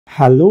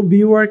Hello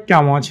viewer,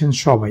 কেমন আছেন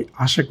সবাই?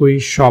 আশা করি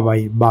সবাই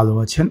ভালো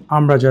আছেন।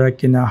 আমরা যারা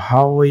কিনা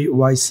Huawei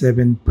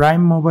Y7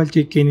 Prime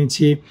মোবাইলটি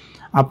কিনেছি,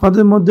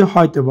 আপনাদের মধ্যে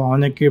হয়তোবা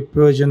অনেকের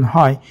প্রয়োজন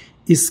হয়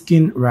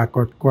স্ক্রিন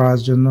রেকর্ড করার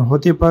জন্য,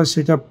 হতে পারে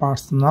সেটা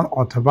পার্সোনাল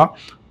অথবা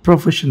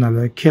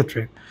প্রফেশনালের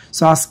ক্ষেত্রে।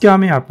 সো আজকে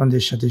আমি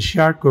আপনাদের সাথে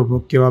শেয়ার করব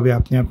কিভাবে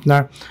আপনি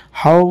আপনার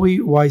Huawei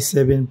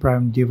Y7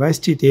 Prime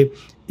ডিভাইসটিতে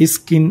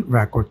screen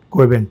record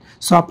করবেন।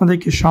 সো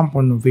আপনাদেরকে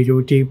সম্পূর্ণ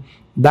ভিডিওটি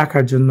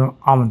দেখার জন্য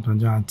আমন্ত্রণ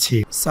জানাচ্ছি।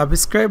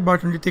 সাবস্ক্রাইব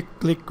বাটনটিতে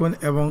ক্লিক করুন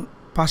এবং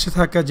পাশে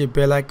থাকা যে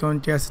বেল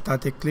আইকনটি আছে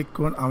তাতে ক্লিক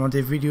করুন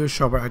আমাদের ভিডিও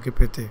সবার আগে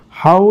পেতে।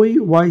 Huawei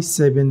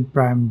Y7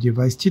 Prime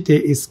ডিভাইসটিতে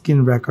screen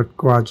record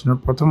করার জন্য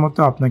প্রথমত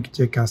আপনাকে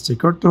যে কাজটি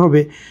করতে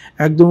হবে,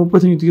 একদম উপর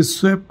থেকে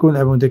সোয়াইপ করুন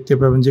এবং দেখতে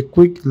পাবেন যে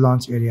কুইক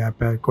লঞ্চ এরিয়া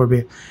অ্যাপিয়ার করবে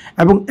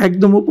এবং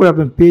একদম উপরে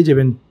আপনি পেয়ে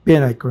যাবেন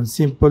pen icon.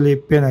 Simply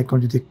pen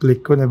আইকনটিতে click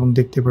করুন এবং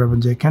দেখতে পাবেন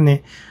যে এখানে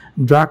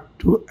ড্রাগ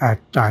টু অ্যাড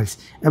টাইলস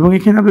এবং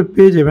এখানে আপনি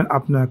পেয়ে যাবেন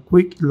আপনার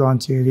কুইক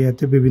লঞ্চ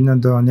এরিয়াতে বিভিন্ন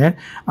ধরনের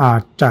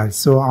টাইলস।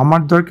 সো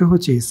আমার দরকার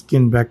হচ্ছে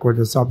স্ক্রিন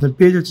রেকর্ডার। সো আপনি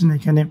পেয়ে যাচ্ছেন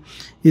এখানে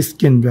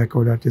স্ক্রিন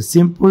রেকর্ডারটি।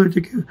 সিম্পল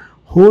এটাকে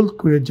হোল্ড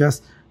করে জাস্ট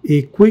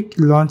এই কুইক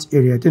লঞ্চ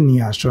এরিয়াতে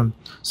নিয়ে আসুন।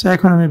 সো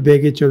এখন আমি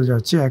ব্যাগে চলে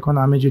যাচ্ছি। এখন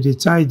আমি যদি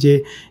চাই যে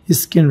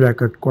স্ক্রিন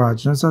রেকর্ড করার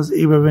জন্য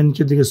এইভাবে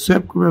নিচের দিকে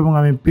সোয়াইপ করবো এবং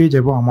আমি পেয়ে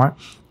যাব আমার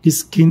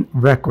স্ক্রিন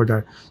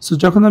রেকর্ডার। সো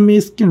যখন আমি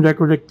স্ক্রিন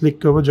রেকর্ডার ক্লিক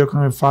করব, যখন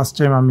আমি ফার্স্ট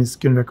টাইম আমি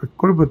স্ক্রিন রেকর্ড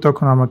করব,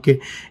 তখন আমাকে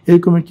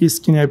এরকম একটি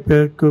স্ক্রিন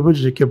অ্যাপিয়ার করবো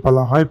যেটাকে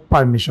বলা হয়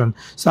পারমিশন।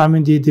 সো আমি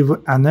দিয়ে দেব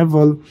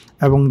অ্যানেবল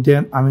এবং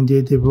দেন আমি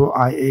দিয়ে দেব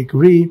আই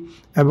এগ্রি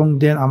এবং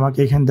দেন আমাকে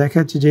এখানে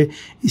দেখাচ্ছে যে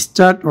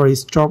start or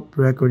stop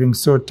recording.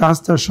 So touch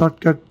the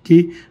shortcut key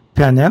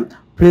panel,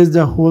 press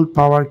the whole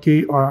পাওয়ার কি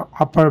or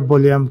আপার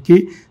ভলিউম কি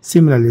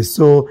সিমিলারলি।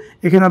 সো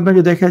এখানে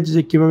আপনাকে দেখা যাচ্ছে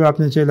যে কীভাবে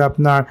আপনি চাইলে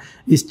আপনার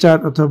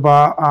স্টার্ট অথবা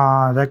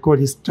রেকর্ড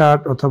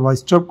স্টার্ট অথবা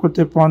স্টপ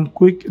করতে পারেন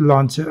কুইক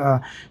লঞ্চ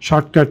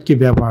শর্টকাট কি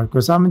ব্যবহার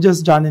করছে। আমি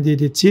জাস্ট জানিয়ে দিয়ে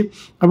দিচ্ছি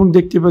এবং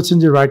দেখতে পাচ্ছেন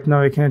যে রাইট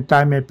নাও এখানে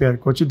টাইম অ্যাপিয়ার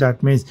করছে। দ্যাট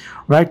মিনস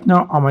রাইট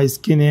নাও আমার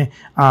স্ক্রিনে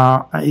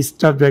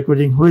স্টার্ট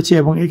রেকর্ডিং হয়েছে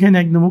এবং এখানে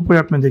একদম উপরে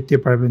আপনি দেখতে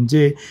পারবেন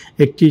যে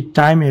একটি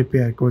টাইম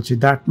অ্যাপিয়ার করছে।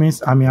 দ্যাট মিনস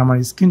আমি আমার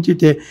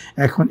স্ক্রিনটিতে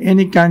এখন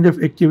এনি কাইন্ড অফ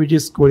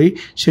অ্যাক্টিভিটিস করি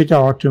সেটা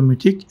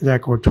অটোমেটিক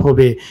রেকর্ড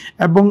হবে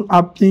এবং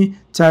আপনি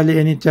চাইলে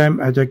এনি টাইম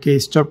এটাকে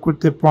স্টপ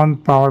করতে পারেন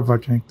পাওয়ার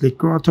বাটনে ক্লিক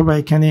করে অথবা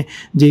এখানে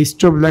যে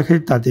স্টপ লেখা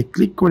তাতে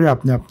ক্লিক করে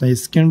আপনি আপনার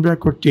স্ক্রিন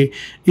রেকর্ডটি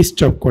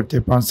স্টপ করতে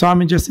পারেন। সো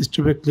আমি জাস্ট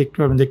স্টপে ক্লিক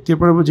করে আমি দেখতে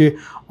পারবো যে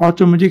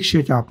অটোমেটিক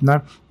সেটা আপনার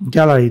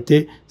গ্যালারিতে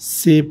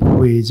সেভ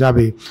হয়ে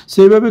যাবে। সো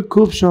এইভাবে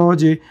খুব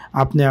সহজে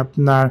আপনি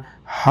আপনার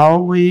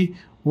Huawei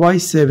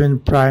Y7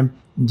 Prime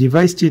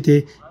ডিভাইসটিতে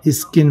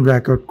screen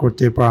record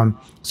করতে পারেন।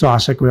 সো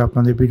আশা করি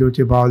আপনাদের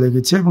ভিডিওটি ভালো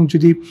লেগেছে এবং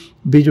যদি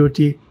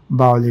ভিডিওটি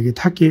ভালো লেগে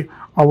থাকে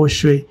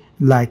অবশ্যই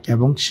লাইক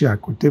এবং শেয়ার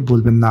করতে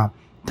ভুলবেন না।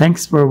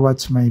 Thanks for watch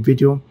my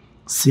video.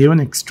 C you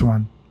next one.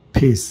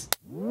 Piece.